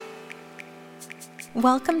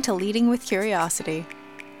Welcome to Leading with Curiosity.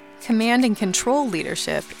 Command and control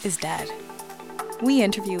leadership is dead. We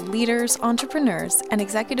interview leaders, entrepreneurs, and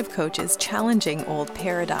executive coaches challenging old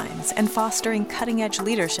paradigms and fostering cutting-edge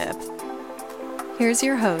leadership. Here's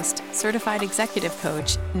your host, certified executive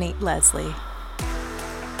coach, Nate Leslie.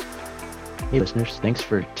 Hey listeners, thanks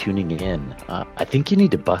for tuning in. I think you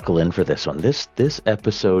need to buckle in for this one. This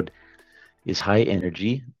episode is high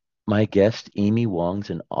energy. My guest, Amy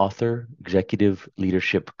Wong's an author, executive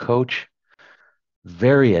leadership coach,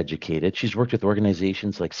 very educated. She's worked with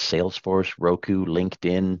organizations like Salesforce, Roku,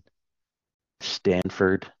 LinkedIn,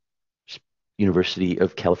 Stanford, University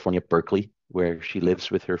of California, Berkeley, where she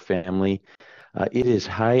lives with her family. It is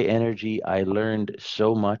high energy. I learned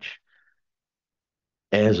so much.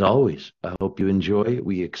 As always, I hope you enjoy.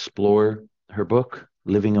 We explore her book,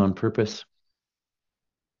 Living on Purpose.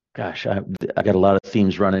 Gosh, I got a lot of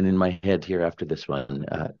themes running in my head here after this one.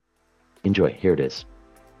 Enjoy. Here it is.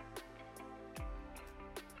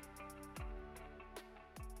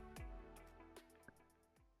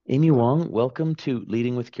 Amy Wong, welcome to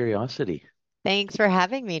Leading with Curiosity. Thanks for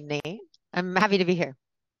having me, Nate. I'm happy to be here.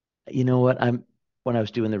 You know what? When I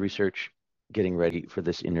was doing the research, getting ready for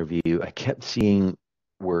this interview, I kept seeing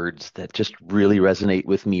words that just really resonate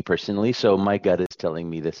with me personally. So my gut is telling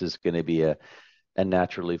me this is going to be a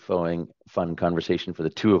naturally flowing, fun conversation for the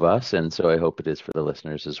two of us. And so I hope it is for the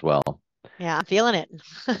listeners as well. Yeah, I'm feeling it.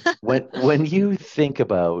 When you think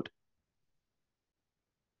about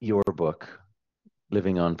your book,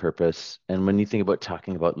 Living on Purpose, and when you think about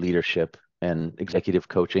talking about leadership and executive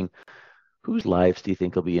coaching, whose lives do you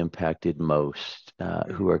think will be impacted most,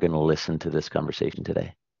 who are going to listen to this conversation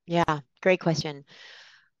today? Yeah, great question.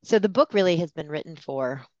 So the book really has been written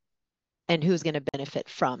for, and who's going to benefit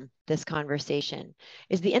from this conversation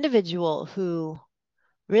is the individual who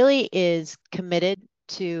really is committed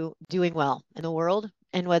to doing well in the world.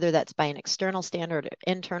 And whether that's by an external standard or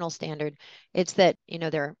internal standard, it's that,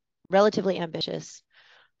 they're relatively ambitious,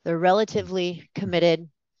 they're relatively committed,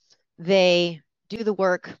 they do the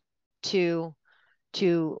work to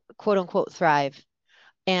quote unquote thrive.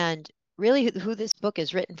 And really who this book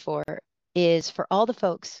is written for is for all the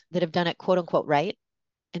folks that have done it quote unquote right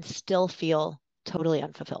and still feel totally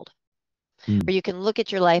unfulfilled. Where you can look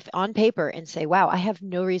at your life on paper and say, wow, I have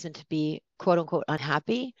no reason to be quote unquote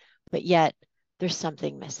unhappy, but yet there's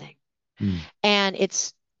something missing. And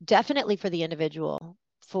it's definitely for the individual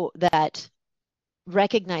that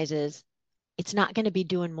recognizes it's not going to be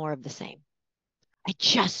doing more of the same. I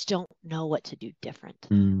just don't know what to do different.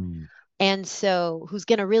 And so who's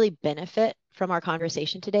going to really benefit from our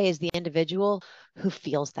conversation today is the individual who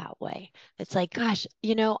feels that way. It's like, gosh,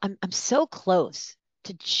 I'm so close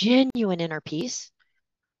to genuine inner peace.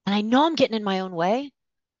 And I know I'm getting in my own way.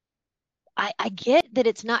 I get that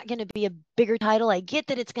it's not going to be a bigger title. I get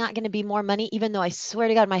that it's not going to be more money, even though I swear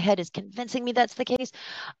to God, my head is convincing me that's the case.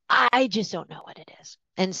 I just don't know what it is.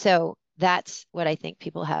 And so that's what I think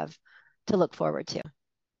people have to look forward to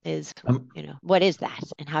is, what is that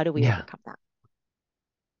and how do we overcome that?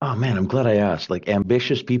 Oh man, I'm glad I asked. Like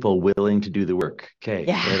ambitious people willing to do the work. Okay,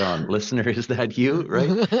 right on. Listener, is that you?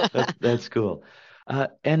 Right? That's cool.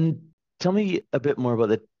 And tell me a bit more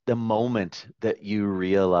about the moment that you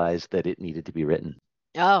realized that it needed to be written.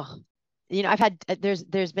 Oh, I've had,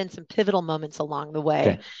 there's been some pivotal moments along the way.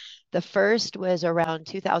 Okay. The first was around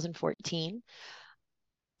 2014.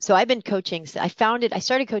 So I've been coaching. I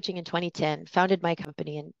started coaching in 2010, founded my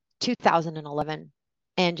company in 2011,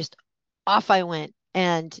 and just off I went.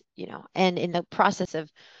 And, and in the process of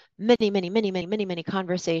many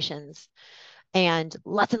conversations and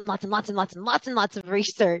lots of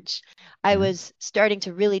research, I was starting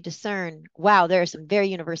to really discern, wow, there are some very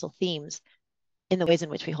universal themes in the ways in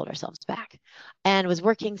which we hold ourselves back, and was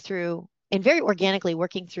working through and very organically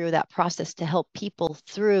working through that process to help people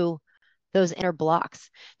through those inner blocks.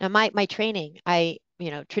 Now, my training,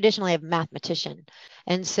 traditionally I'm a mathematician.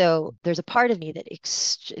 And so there's a part of me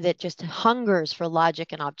that just hungers for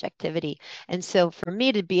logic and objectivity. And so for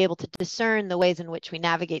me to be able to discern the ways in which we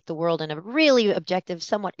navigate the world in a really objective,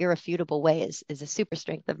 somewhat irrefutable way is a super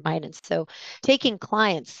strength of mine. And so taking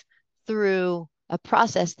clients through a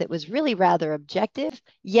process that was really rather objective,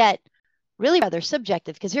 yet really rather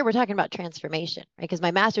subjective, because here we're talking about transformation, right? Because my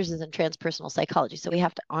master's is in transpersonal psychology, so we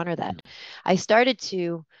have to honor that. I started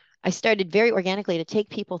very organically to take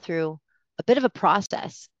people through a bit of a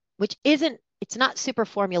process, which it's not super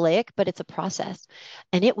formulaic, but it's a process.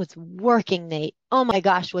 And it was working, Nate. Oh my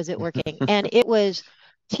gosh, was it working? And it was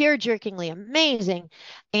tear-jerkingly amazing.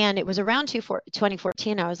 And it was around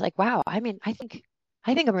 2014. I was like, wow, I think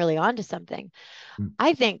I'm really onto something.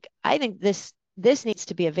 I think this needs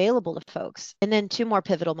to be available to folks. And then two more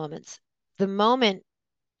pivotal moments. The moment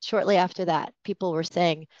shortly after that, people were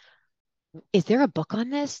saying, is there a book on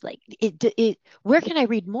this? Like, where can I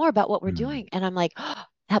read more about what we're doing? And I'm like, oh,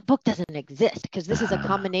 that book doesn't exist, because this is a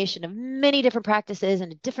combination of many different practices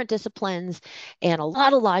and different disciplines and a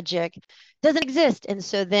lot of logic. Doesn't exist. And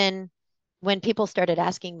so then when people started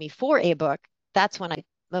asking me for a book, that's when I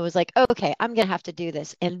was like, okay, I'm going to have to do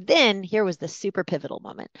this. And then here was the super pivotal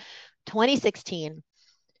moment. 2016,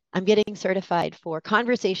 I'm getting certified for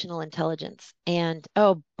conversational intelligence. And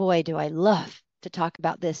oh boy, do I love to talk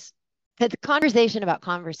about this. The conversation about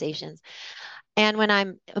conversations. And when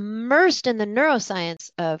I'm immersed in the neuroscience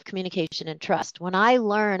of communication and trust, when I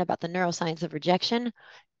learn about the neuroscience of rejection,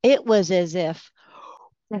 it was as if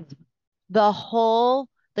the whole,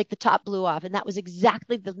 like the top blew off. And that was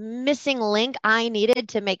exactly the missing link I needed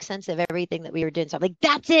to make sense of everything that we were doing. So I'm like,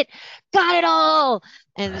 that's it, got it all.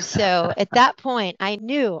 And so at that point, I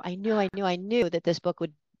knew that this book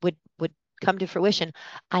would come to fruition.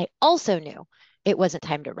 I also knew it wasn't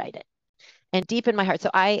time to write it. And deep in my heart, so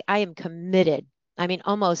I am committed. I mean,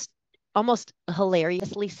 almost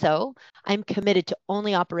hilariously so. I'm committed to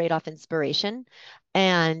only operate off inspiration.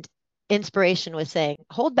 And inspiration was saying,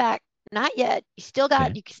 hold back, not yet. You still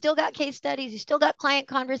got case studies, you still got client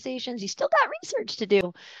conversations, you still got research to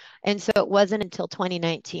do. And so it wasn't until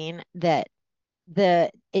 2019 that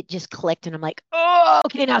it just clicked, and I'm like, oh,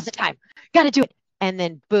 okay, now's the time. Got to do it. And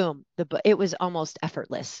then boom, it was almost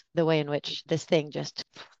effortless, the way in which this thing just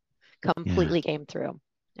completely came through.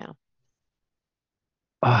 Yeah.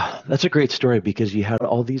 That's a great story, because you had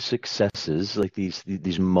all these successes, like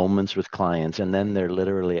these moments with clients, and then they're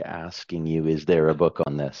literally asking you, is there a book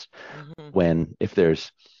on this? When if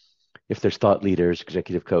there's thought leaders,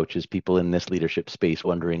 executive coaches, people in this leadership space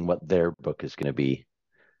wondering what their book is going to be,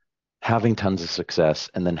 having tons of success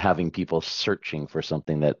and then having people searching for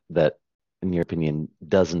something that in your opinion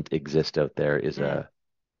doesn't exist out there is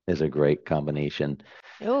a great combination.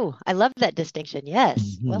 Oh, I love that distinction.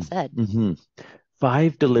 Yes. Well said.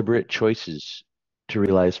 5 deliberate choices to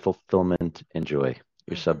realize fulfillment and joy.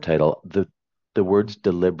 Your subtitle. The words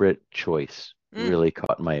deliberate choice really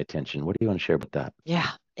caught my attention. What do you want to share about that?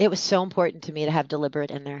 Yeah, it was so important to me to have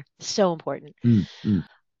deliberate in there. So important.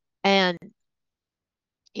 And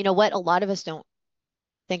you know what a lot of us don't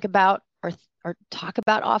think about or talk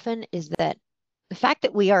about often is that the fact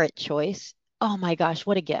that we are at choice, oh my gosh,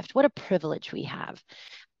 what a gift, what a privilege we have.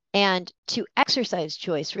 And to exercise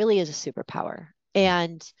choice really is a superpower.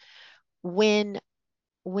 And when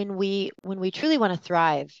we truly want to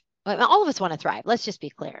thrive, all of us want to thrive. Let's just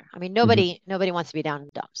be clear. I mean, nobody wants to be down in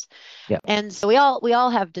the dumps. Yeah. And so we all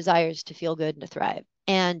have desires to feel good and to thrive.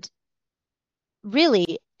 And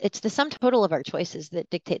really, it's the sum total of our choices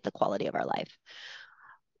that dictate the quality of our life.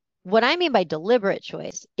 What I mean by deliberate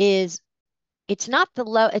choice is it's not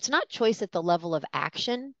choice at the level of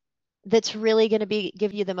action that's really going to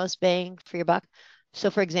give you the most bang for your buck.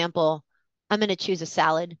 So for example, I'm going to choose a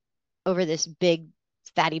salad over this big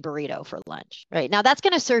fatty burrito for lunch, right? Now that's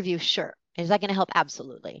going to serve you, sure. Is that going to help?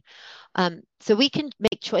 absolutely. So we can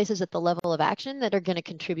make choices at the level of action that are going to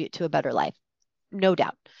contribute to a better life, no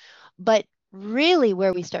doubt. But really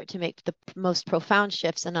where we start to make the most profound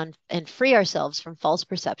shifts and free ourselves from false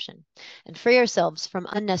perception and free ourselves from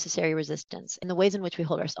unnecessary resistance in the ways in which we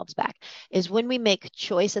hold ourselves back is when we make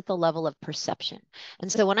choice at the level of perception.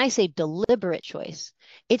 And so when I say deliberate choice,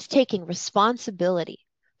 it's taking responsibility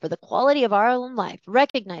for the quality of our own life,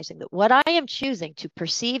 recognizing that what I am choosing to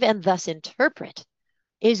perceive and thus interpret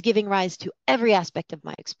is giving rise to every aspect of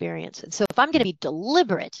my experience. And so if I'm going to be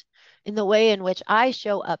deliberate in the way in which I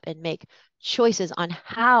show up and make choices on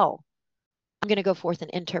how I'm going to go forth and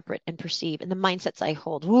interpret and perceive and the mindsets I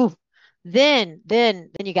hold, then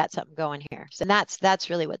you got something going here. So that's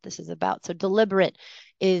really what this is about. So deliberate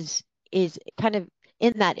is kind of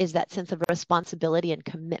in that is that sense of responsibility and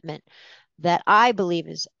commitment that I believe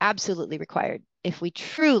is absolutely required if we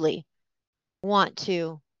truly want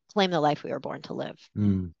to claim the life we were born to live.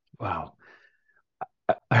 Wow.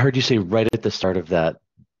 I heard you say right at the start of that,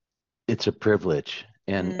 it's a privilege,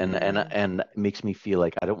 and it makes me feel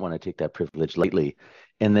like I don't want to take that privilege lightly.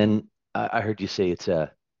 And then I heard you say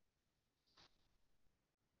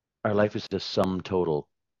our life is the sum total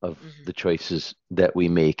of the choices that we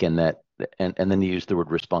make, and then you use the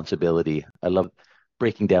word responsibility. I love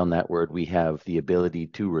breaking down that word. We have the ability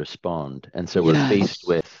to respond, and so we're faced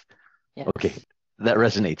with okay, that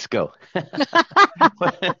resonates. Go.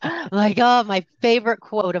 Like, oh, my favorite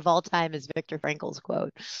quote of all time is Viktor Frankl's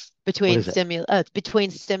quote. Between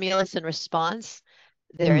stimulus and response,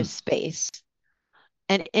 there is space.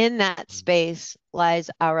 And in that space lies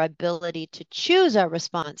our ability to choose our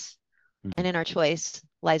response. And in our choice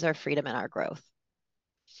lies our freedom and our growth.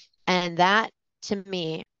 And that to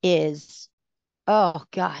me is, oh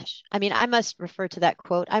gosh. I mean, I must refer to that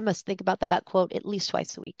quote. I must think about that quote at least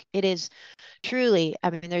twice a week. It is truly, I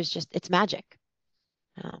mean, it's magic.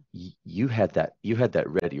 You had that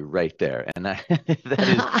ready right there. And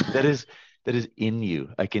that is in you.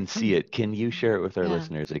 I can see it. Can you share it with our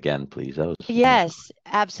listeners again, please? That was Yes,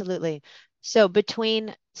 absolutely. So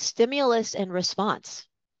between stimulus and response,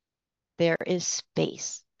 there is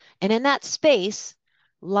space. And in that space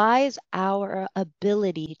lies our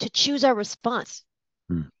ability to choose our response.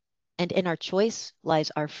 And in our choice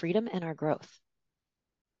lies our freedom and our growth.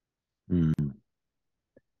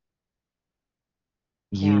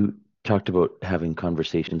 You talked about having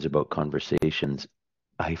conversations about conversations.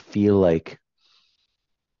 I feel like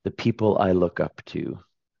the people I look up to,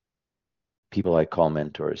 people I call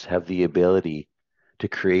mentors, have the ability to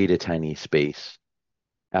create a tiny space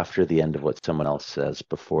after the end of what someone else says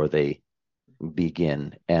before they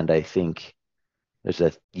begin. And I think there's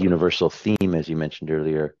a universal theme, as you mentioned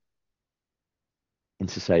earlier, in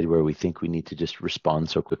society where we think we need to just respond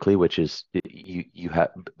so quickly, which is you have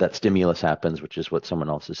that stimulus happens, which is what someone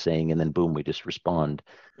else is saying, and then boom, we just respond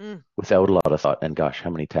without a lot of thought. And gosh, how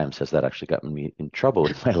many times has that actually gotten me in trouble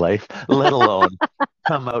in my life, let alone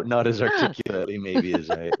come out not as articulately maybe as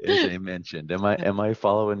I mentioned. Am I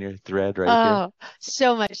following your thread right here?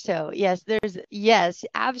 So much so. Yes,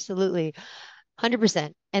 absolutely.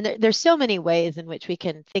 100%. And there's so many ways in which we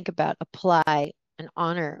can think about, apply, and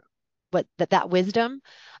honor that wisdom.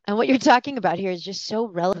 And what you're talking about here is just so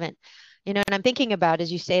relevant. And I'm thinking about,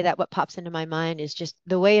 as you say that, what pops into my mind is just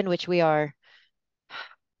the way in which we are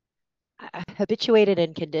habituated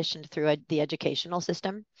and conditioned through the educational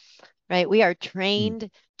system, right? We are trained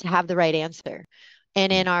to have the right answer.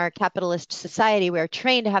 And in our capitalist society, we are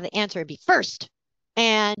trained to have the answer and be first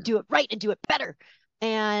and do it right and do it better.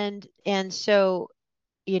 And so,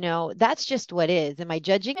 that's just what is. Am I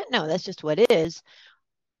judging it? No, that's just what it is.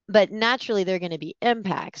 But naturally, there are going to be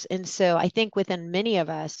impacts. And so I think within many of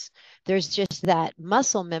us, there's just that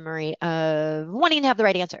muscle memory of wanting to have the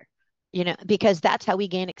right answer, because that's how we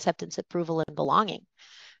gain acceptance, approval, and belonging.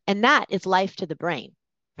 And that is life to the brain,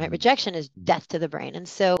 right? Rejection is death to the brain. And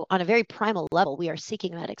so on a very primal level, we are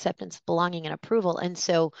seeking that acceptance, belonging, and approval. And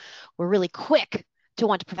so we're really quick to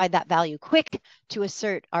want to provide that value, quick to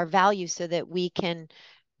assert our value so that we can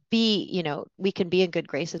be in good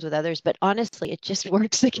graces with others. But honestly, it just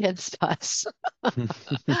works against us.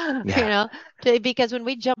 Because when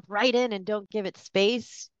we jump right in and don't give it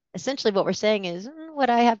space, essentially what we're saying is what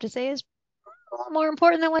I have to say is a lot more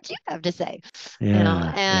important than what you have to say.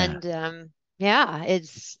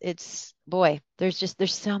 It's boy, there's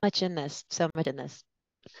so much in this.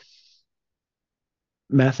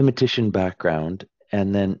 Mathematician background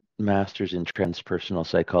and then master's in transpersonal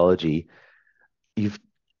psychology.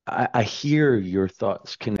 I hear your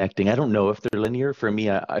thoughts connecting. I don't know if they're linear. For me,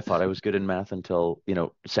 I thought I was good in math until,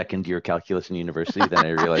 second year calculus in university. Then I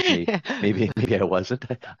realized maybe I wasn't.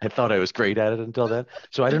 I thought I was great at it until then.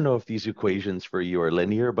 So I don't know if these equations for you are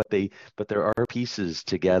linear, but there are pieces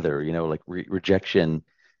together, like rejection.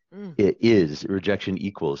 Rejection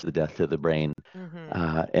equals the death to the brain.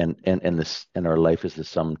 And our life is the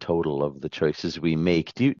sum total of the choices we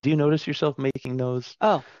make. Do you notice yourself making those?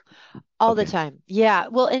 All the time. Yeah.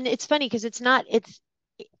 Well, and it's funny because I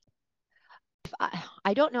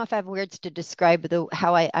don't know if I have words to describe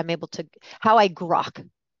how I grok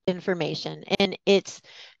information. And it's,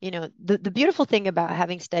 the beautiful thing about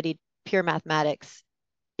having studied pure mathematics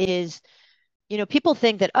is, people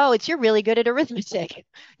think that, it's you're really good at arithmetic,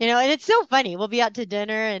 and it's so funny. We'll be out to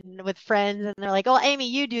dinner and with friends and they're like, oh, Amy,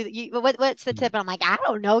 what's the tip? And I'm like, I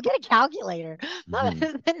don't know, get a calculator. Not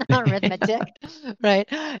arithmetic, right?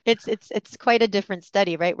 It's quite a different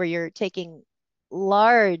study, right? Where you're taking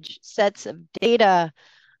large sets of data,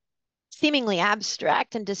 seemingly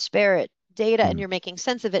abstract and disparate data, and you're making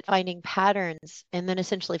sense of it, finding patterns, and then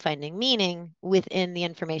essentially finding meaning within the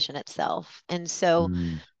information itself. And so,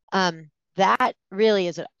 that really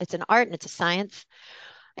it's an art and it's a science.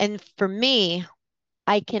 And for me,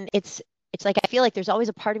 it's like I feel like there's always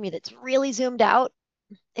a part of me that's really zoomed out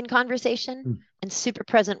in conversation and super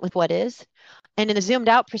present with what is. And in a zoomed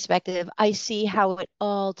out perspective, I see how it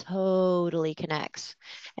all totally connects.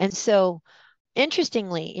 And so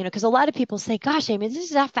interestingly, because a lot of people say, gosh, Amy, this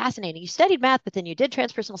is that fascinating. You studied math, but then you did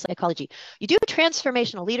transpersonal psychology. You do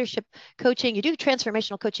transformational leadership coaching. You do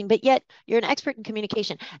transformational coaching, but yet you're an expert in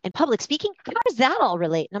communication and public speaking. How does that all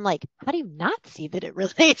relate? And I'm like, how do you not see that it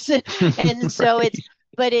relates? And so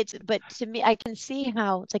but to me, I can see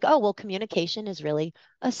how it's like, oh, well, communication is really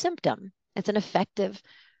a symptom. It's an effective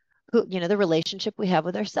the relationship we have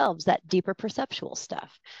with ourselves, that deeper perceptual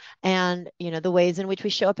stuff. And, the ways in which we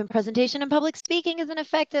show up in presentation and public speaking is an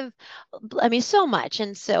effective, I mean, so much.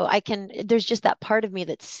 And so there's just that part of me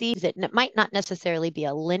that sees it. And it might not necessarily be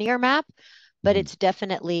a linear map, but Mhm. it's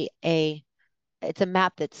definitely it's a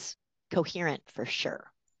map that's coherent for sure.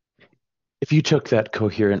 If you took that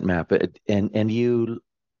coherent map and you,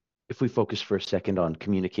 if we focus for a second on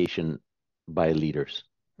communication by leaders,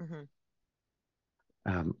 Mm-hmm.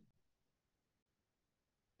 um,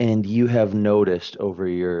 and you have noticed over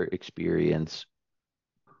your experience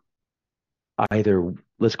either,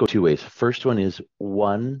 let's go two ways. First one is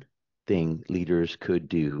one thing leaders could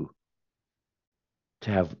do to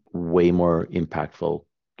have way more impactful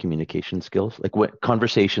communication skills, like what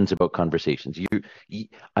conversations about conversations. You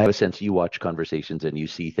I have a sense you watch conversations and you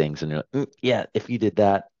see things and you're like, yeah, if you did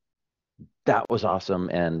that, that was awesome,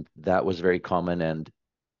 and that was very common and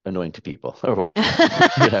annoying to people or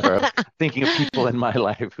whatever. I'm thinking of people in my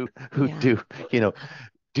life who Yeah. do, you know,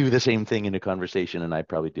 do the same thing in a conversation, and I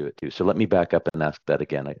probably do it too. So let me back up and ask that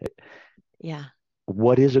again. Yeah.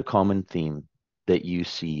 What is a common theme that you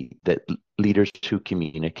see that leaders who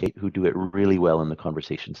communicate, who do it really well in the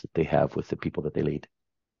conversations that they have with the people that they lead?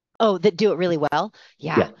 Oh, that do it really well.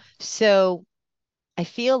 Yeah. Yeah. So I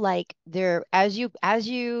feel like as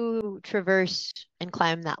you traverse and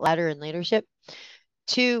climb that ladder in leadership,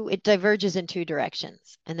 it diverges in two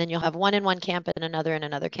directions. And then you'll have one in one camp and another in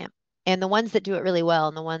another camp. And the ones that do it really well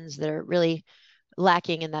and the ones that are really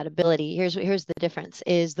lacking in that ability, here's the difference,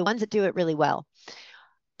 is the ones that do it really well.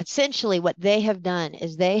 Essentially, what they have done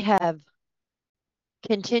is they have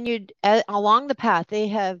continued along the path. They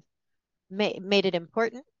have made it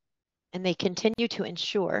important, and they continue to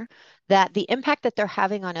ensure that the impact that they're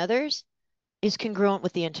having on others is congruent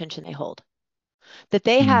with the intention they hold, that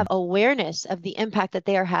they have Mm-hmm. awareness of the impact that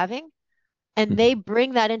they are having, and they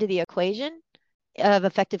bring that into the equation of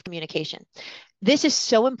effective communication. This is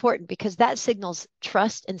so important because that signals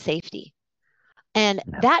trust and safety. And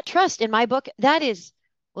Yeah. that trust, in my book, that is,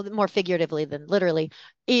 well, more figuratively than literally,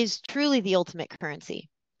 is truly the ultimate currency.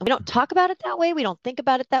 We don't talk about it that way. We don't think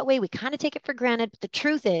about it that way. We kind of take it for granted. But the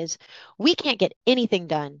truth is, we can't get anything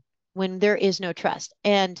done when there is no trust.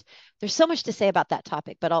 And there's so much to say about that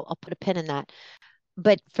topic, but I'll put a pin in that.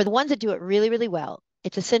 But for the ones that do it really, really well,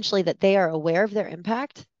 it's essentially that they are aware of their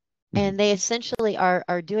impact, Mm-hmm. and they essentially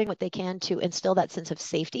are doing what they can to instill that sense of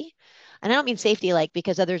safety. And I don't mean safety like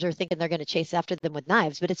because others are thinking they're going to chase after them with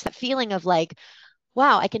knives, but it's that feeling of like,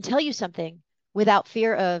 wow, I can tell you something without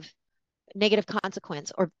fear of negative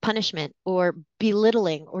consequence or punishment or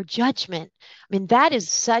belittling or judgment. I mean, that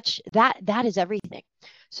is everything.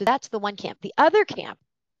 So that's the one camp. The other camp,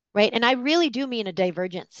 right? And I really do mean a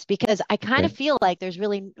divergence because I kind of Okay. feel like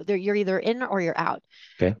you're either in or you're out.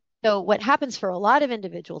 Okay. So what happens for a lot of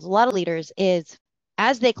individuals, a lot of leaders is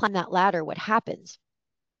as they climb that ladder, what happens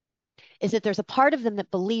is that there's a part of them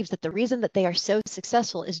that believes that the reason that they are so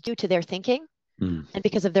successful is due to their thinking Mm. and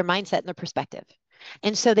because of their mindset and their perspective.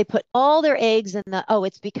 And so they put all their eggs in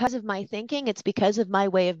it's because of my thinking, it's because of my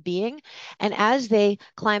way of being. And as they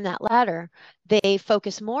climb that ladder, they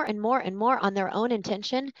focus more and more and more on their own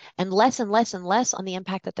intention and less and less on the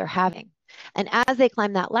impact that they're having. And as they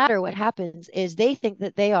climb that ladder, what happens is they think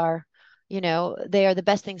that they are the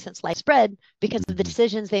best thing since sliced bread because of the Mm-hmm.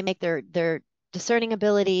 decisions they make, their discerning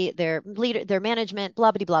ability, their leader, their management,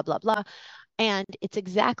 blah, blah, blah, blah, blah. And it's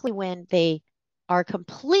exactly when they are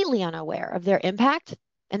completely unaware of their impact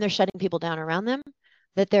and they're shutting people down around them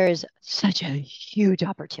that there is such a huge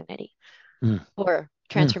opportunity Mm. for Mm.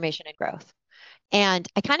 transformation and growth. And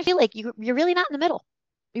I kind of feel like you're really not in the middle.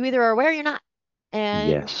 You either are aware or you're not. And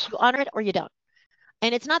Yes. you honor it or you don't.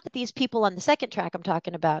 And it's not that these people on the second track I'm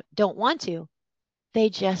talking about don't want to, they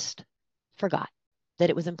just forgot that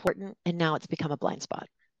it was important and now it's become a blind spot.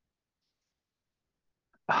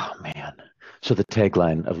 Oh man. So the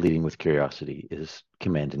tagline of Leading with Curiosity is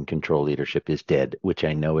command and control leadership is dead, which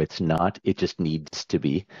I know it's not. It just needs to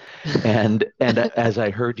be. And as I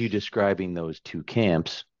heard you describing those two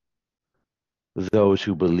camps, those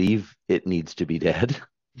who believe it needs to be dead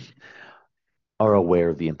are aware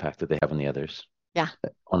of the impact that they have on the others, Yeah.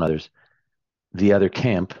 on others. The other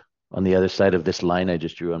camp on the other side of this line I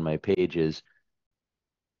just drew on my page is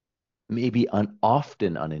maybe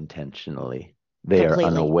often unintentionally, they are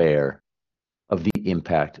Completely. unaware of the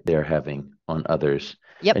impact they're having on others.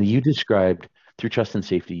 Yep. And you described through trust and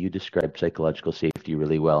safety, you described psychological safety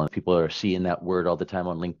really well. And people are seeing that word all the time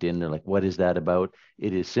on LinkedIn. They're like, what is that about?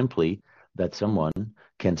 It is simply that someone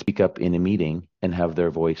can speak up in a meeting and have their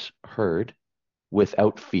voice heard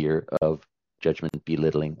without fear of judgment,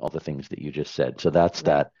 belittling, all the things that you just said. So that's Right.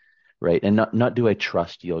 that, right? And not do I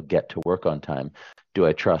trust you'll get to work on time? Do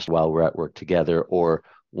I trust while we're at work together, or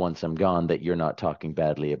once I'm gone, that you're not talking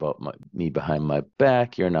badly about me behind my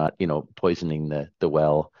back? You're not, poisoning the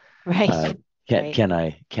well. Right. Uh, can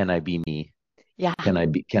Right. can I be me? Yeah. Can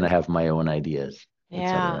I have my own ideas, Yeah.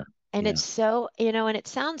 etc.? And Yeah. it's so, and it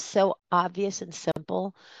sounds so obvious and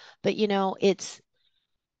simple, but it's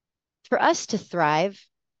for us to thrive.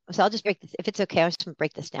 So I'll just break this, if it's okay, I'll just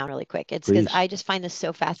break this down really quick. It's because Please. I just find this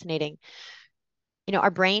so fascinating.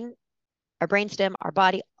 Our brain, our brainstem, our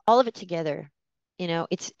body, all of it together.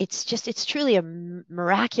 It's truly a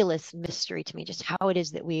miraculous mystery to me, just how it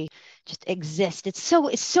is that we just exist. It's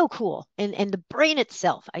so cool. And the brain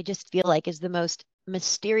itself, I just feel like, is the most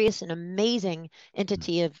mysterious and amazing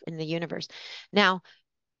entity in the universe. Now,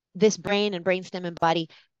 this brain and brainstem and body,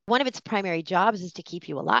 one of its primary jobs is to keep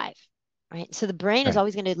you alive, right? So the brain is Right.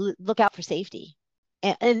 always going to look out for safety,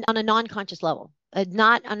 and on a non-conscious level,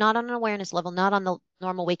 not on an awareness level, not on the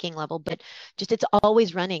normal waking level, but just it's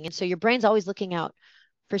always running. And so your brain's always looking out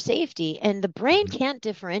for safety, and the brain Mhm. can't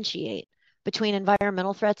differentiate between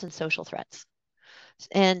environmental threats and social threats.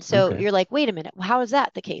 And so Okay. you're like, wait a minute, how is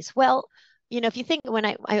that the case? Well, if you think, when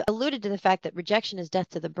I alluded to the fact that rejection is death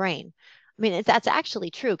to the brain, I mean, that's actually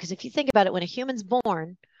true. Because if you think about it, when a human's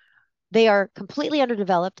born, they are completely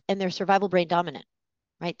underdeveloped and they're survival brain dominant,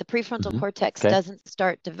 right? The prefrontal Hmm. cortex Okay. doesn't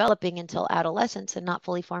start developing until adolescence and not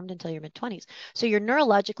fully formed until your mid 20s. So you're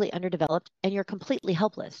neurologically underdeveloped and you're completely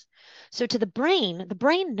helpless. So to the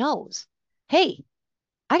brain knows, hey,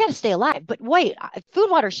 I got to stay alive. But wait, food,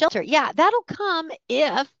 water, shelter. Yeah, that'll come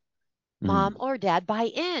if Mm. mom or dad buy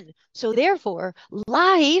in. So therefore,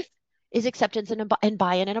 life is acceptance and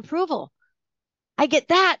buy-in and approval. I get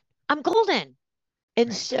that. I'm golden. And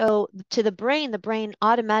Right. so to the brain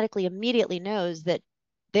automatically immediately knows that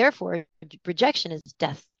therefore rejection is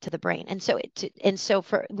death to the brain. And so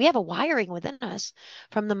for we have a wiring within us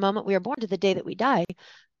from the moment we are born to the day that we die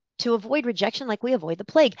to avoid rejection like we avoid the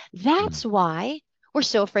plague. Mm. That's why we're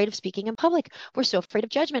so afraid of speaking in public. We're so afraid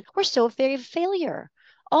of judgment. We're so afraid of failure.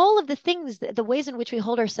 All of the things, the ways in which we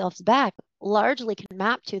hold ourselves back largely can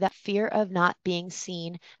map to that fear of not being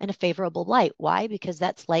seen in a favorable light. Why? Because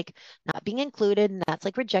that's like not being included, and that's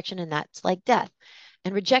like rejection, and that's like death.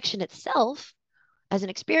 And rejection itself, as an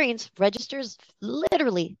experience, registers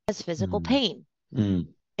literally as physical Mm. pain. Mm.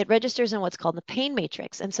 It registers in what's called the pain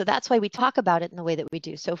matrix. And so that's why we talk about it in the way that we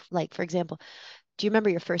do. So, like, for example, do you remember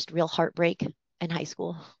your first real heartbreak in high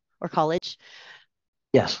school or college?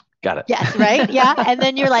 Yes. Got Yes, right? Yeah. it. And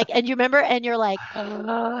then you're like, and you remember, and you're like,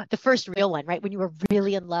 the first real one, right? When you were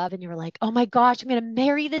really in love and you were like, oh my gosh, I'm gonna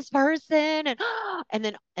marry this person. And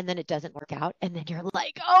then it doesn't work out. And then you're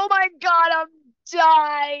like, oh my God, I'm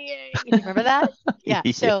dying. Do you remember that? Yeah.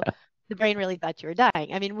 So Yeah. the brain really thought you were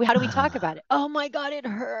dying. I mean, how do we talk about it? Oh my God, it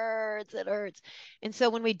hurts. It hurts. And so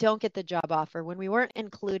when we don't get the job offer, when we weren't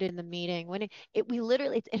included in the meeting, when we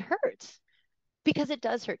literally, it hurts because it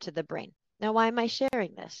does hurt to the brain. Now, why am I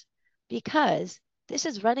sharing this? Because this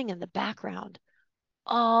is running in the background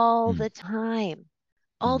all Mm. the time,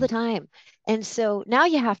 all the Mm. time. And so now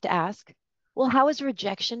you have to ask, well, how is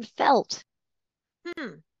rejection felt?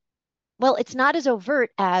 Hmm. Well, it's not as overt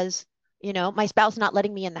as, my spouse not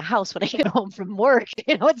letting me in the house when I get home from work.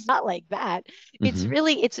 It's not like that. It's Mm-hmm.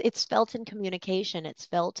 really, it's felt in communication. It's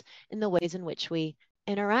felt in the ways in which we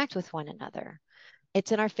interact with one another.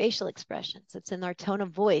 It's in our facial expressions. It's in our tone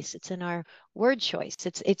of voice. It's in our word choice.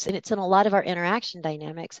 It's in a lot of our interaction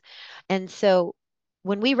dynamics. And so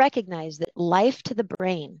when we recognize that life to the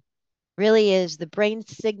brain really is the brain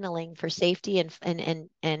signaling for safety and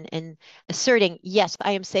asserting, yes,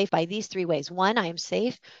 I am safe by these three ways. One, I am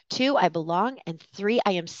safe. Two, I belong. And three,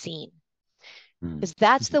 I am seen. Mm. Because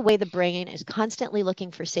that's the way the brain is constantly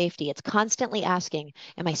looking for safety. It's constantly asking,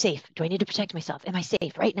 am I safe? Do I need to protect myself? Am I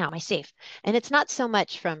safe right now? Am I safe? And it's not so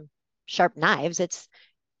much from sharp knives, it's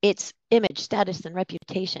image, status, and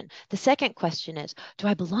reputation. The second question is, do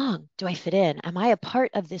I belong? Do I fit in? Am I a part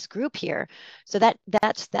of this group here? So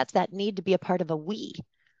that's that need to be a part of a we.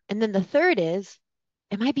 And then the third is,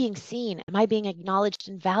 am I being seen? Am I being acknowledged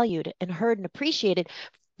and valued and heard and appreciated?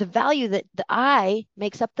 The value that the I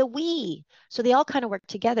makes up the we. So they all kind of work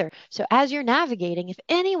together. So as you're navigating, if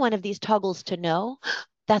any one of these toggles to no,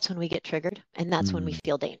 that's when we get triggered and that's when we Mm.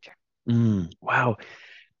 feel danger. Mm. Wow.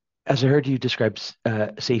 As I heard you describe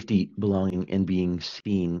safety, belonging, and being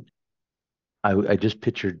seen, I just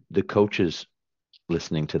pictured the coaches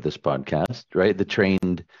listening to this podcast, right? The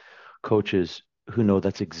trained coaches who know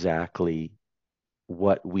that's exactly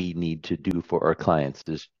what we need to do for our clients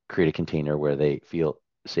is create a container where they feel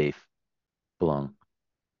safe, belong,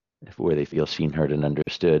 where they feel seen, heard, and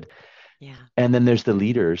understood. Yeah. And then there's the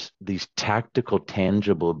leaders, these tactical,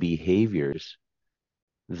 tangible behaviors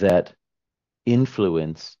that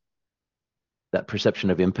influence that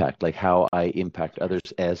perception of impact, like how I impact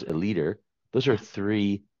others as a leader. Those are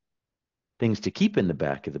three things to keep in the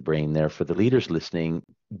back of the brain there for the leaders listening.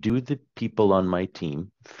 Do the people on my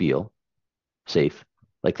team feel safe,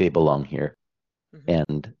 like they belong here,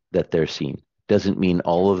 and that they're seen? Doesn't mean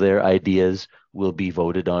all of their ideas will be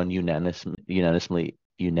voted on unanimously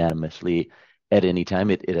at any time.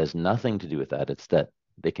 It has nothing to do with that. It's that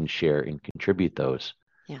they can share and contribute those.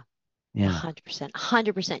 Yeah. 100%.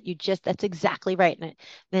 100%. That's exactly right. And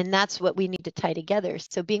then that's what we need to tie together.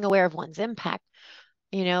 So being aware of one's impact,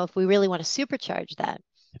 if we really want to supercharge that,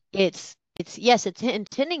 it's yes, it's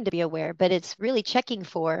intending to be aware, but it's really checking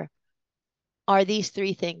for, are these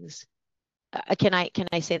three things, can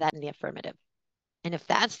I say that in the affirmative? And if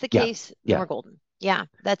that's the case, then we're golden. Yeah,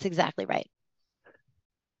 that's exactly right.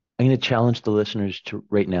 I'm going to challenge the listeners to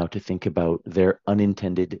right now to think about their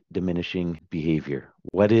unintended diminishing behavior.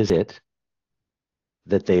 What is it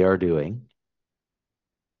that they are doing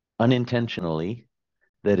unintentionally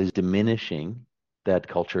that is diminishing that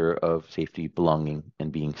culture of safety, belonging,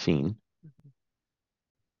 and being seen?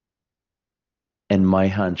 And my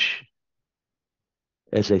hunch,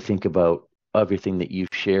 as I think about everything that you've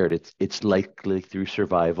shared, it's likely through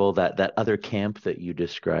survival, that other camp that you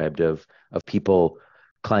described of people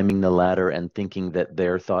climbing the ladder and thinking that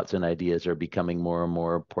their thoughts and ideas are becoming more and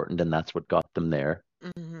more important, and that's what got them there.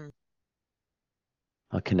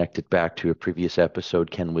 I'll connect it back to a previous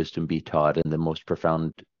episode, Can Wisdom Be Taught? And the most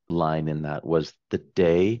profound line in that was, the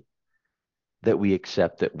day that we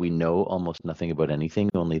accept that we know almost nothing about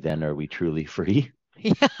anything, only then are we truly free.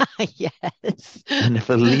 Yes. And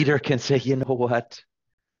if a leader can say, you know what,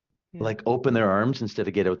 like open their arms instead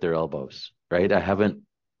of get out their elbows, right?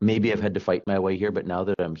 Maybe I've had to fight my way here, but now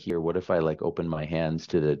that I'm here, what if I like open my hands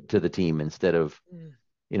to the team instead of,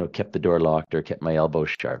 kept the door locked or kept my elbows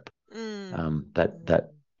sharp? That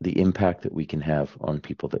the impact that we can have on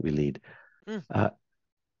people that we lead.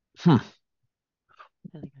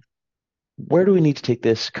 Where do we need to take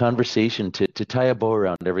this conversation to tie a bow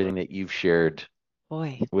around everything that you've shared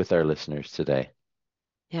with our listeners today?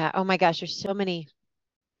 Yeah. Oh my gosh, there's so many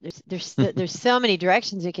so many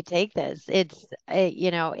directions we could take this. It's I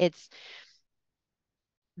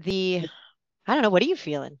don't know, what are you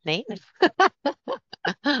feeling, Nate?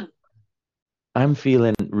 I'm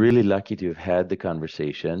feeling really lucky to have had the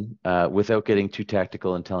conversation without getting too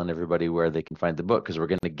tactical and telling everybody where they can find the book, because we're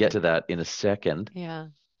going to get to that in a second. Yeah.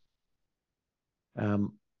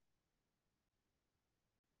 When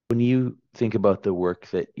you think about the work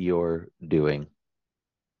that you're doing,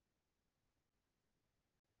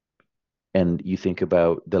 and you think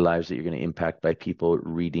about the lives that you're going to impact by people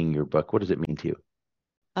reading your book, what does it mean to you?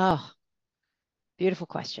 Oh, beautiful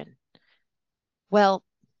question. Well,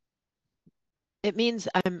 it means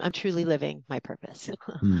I'm truly living my purpose.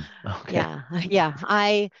 Okay.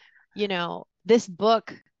 Yeah. This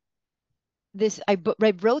book, I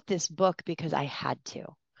wrote this book because I had to.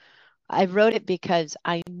 I wrote it because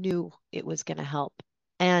I knew it was going to help.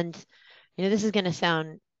 And, this is going to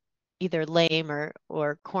sound either lame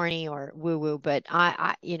or corny or woo-woo, but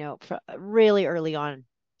I really early on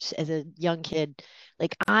as a young kid,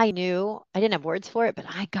 like I knew, I didn't have words for it, but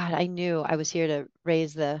I knew I was here to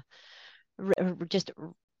just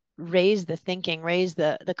raise the thinking, raise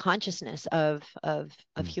the consciousness of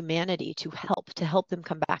humanity, to help them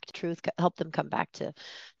come back to truth, help them come back to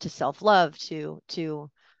self-love, to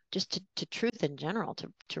truth in general,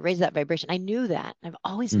 to raise that vibration. I knew that. I've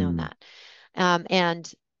always known that.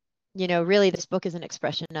 And really this book is an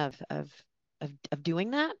expression of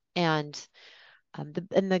doing that. And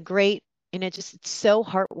the great, it's so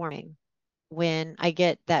heartwarming when I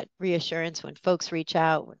get that reassurance, when folks reach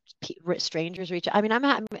out, when strangers reach out. I mean, I'm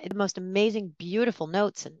having the most amazing, beautiful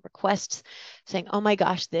notes and requests saying, "Oh my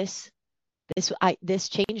gosh, this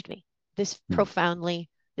changed me. This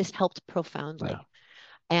helped profoundly." Wow.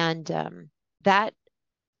 And that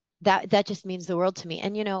just means the world to me.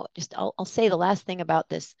 And I'll say the last thing about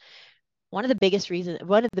this. One of the biggest things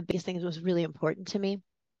that was really important to me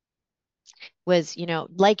was,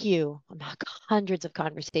 like you, hundreds of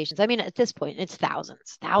conversations. I mean, at this point, it's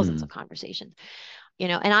thousands of conversations,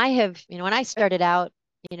 and I have, when I started out,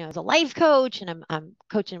 as a life coach, and I'm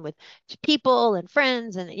coaching with people and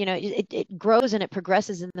friends, and, it grows and it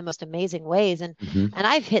progresses in the most amazing ways. And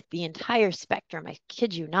I've hit the entire spectrum. I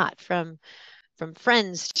kid you not, from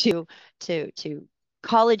friends to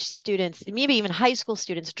college students, maybe even high school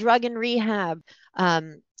students, drug and rehab,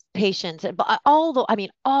 patients,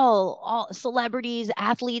 all celebrities,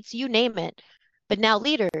 athletes, you name it, but now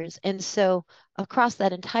leaders. And so across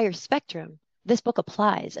that entire spectrum, this book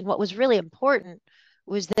applies. And what was really important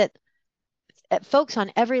was that folks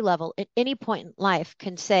on every level at any point in life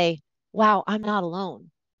can say, wow, I'm not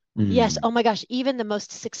alone. Yes. Oh my gosh. Even the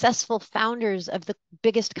most successful founders of the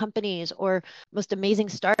biggest companies or most amazing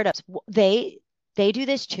startups, they do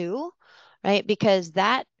this too, right? Because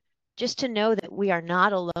that, just to know that we are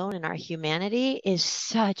not alone in our humanity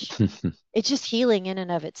is it's just healing in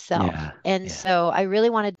and of itself. Yeah, And yeah. so I really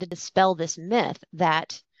wanted to dispel this myth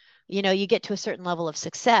that, you get to a certain level of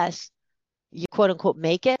success, you quote unquote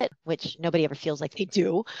make it, which nobody ever feels like they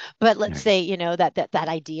do. But let's Right. say, that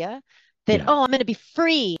idea that, Yeah. oh, I'm going to be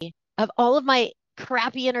free of all of my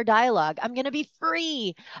crappy inner dialogue. I'm going to be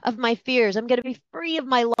free of my fears. I'm going to be free of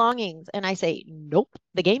my longings. And I say, nope,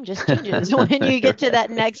 the game just changes when you get to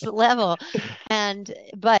that next level.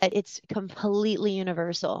 But it's completely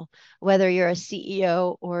universal, whether you're a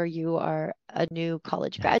CEO or you are a new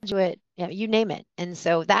college Yeah. graduate, you name it. And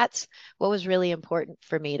so that's what was really important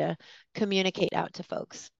for me to communicate out to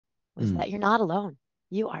folks, was that you're not alone.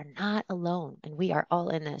 You are not alone, and we are all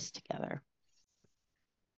in this together.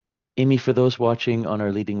 Amy, for those watching on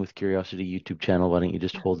our Leading with Curiosity YouTube channel, why don't you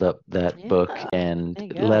just hold up that book and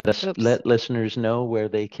let listeners know where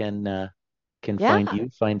they can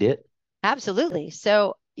find it. Absolutely.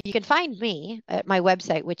 So you can find me at my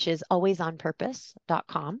website, which is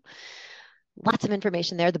alwaysonpurpose.com. Lots of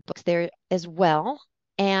information there. The book's there as well.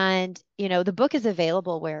 And, the book is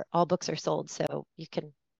available where all books are sold. So you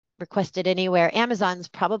can request it anywhere. Amazon's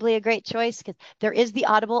probably a great choice because there is the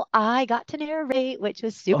Audible I got to narrate, which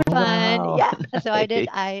was super fun. Wow. Yeah. Nice. So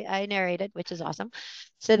I narrated, which is awesome.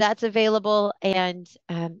 So that's available. And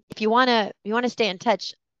if you want to stay in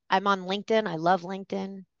touch, I'm on LinkedIn. I love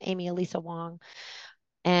LinkedIn, Amy Elisa Wong.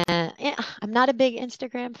 And I'm not a big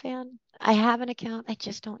Instagram fan. I have an account. I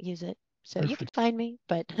just don't use it. So you can find me,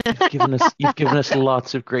 but you've given us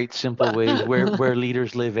lots of great simple ways where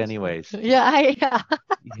leaders live anyways. Yeah.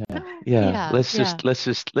 Let's just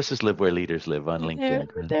live where leaders live on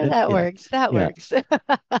LinkedIn. That works. That works.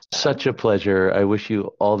 Such a pleasure. I wish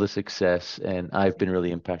you all the success, and I've been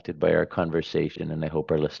really impacted by our conversation, and I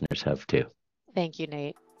hope our listeners have too. Thank you,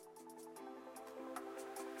 Nate.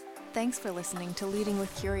 Thanks for listening to Leading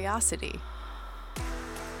with Curiosity.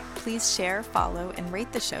 Please share, follow, and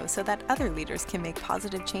rate the show so that other leaders can make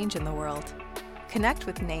positive change in the world. Connect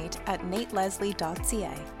with Nate at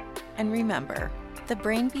nateleslie.ca. And remember, the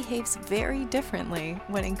brain behaves very differently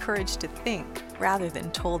when encouraged to think rather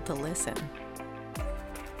than told to listen.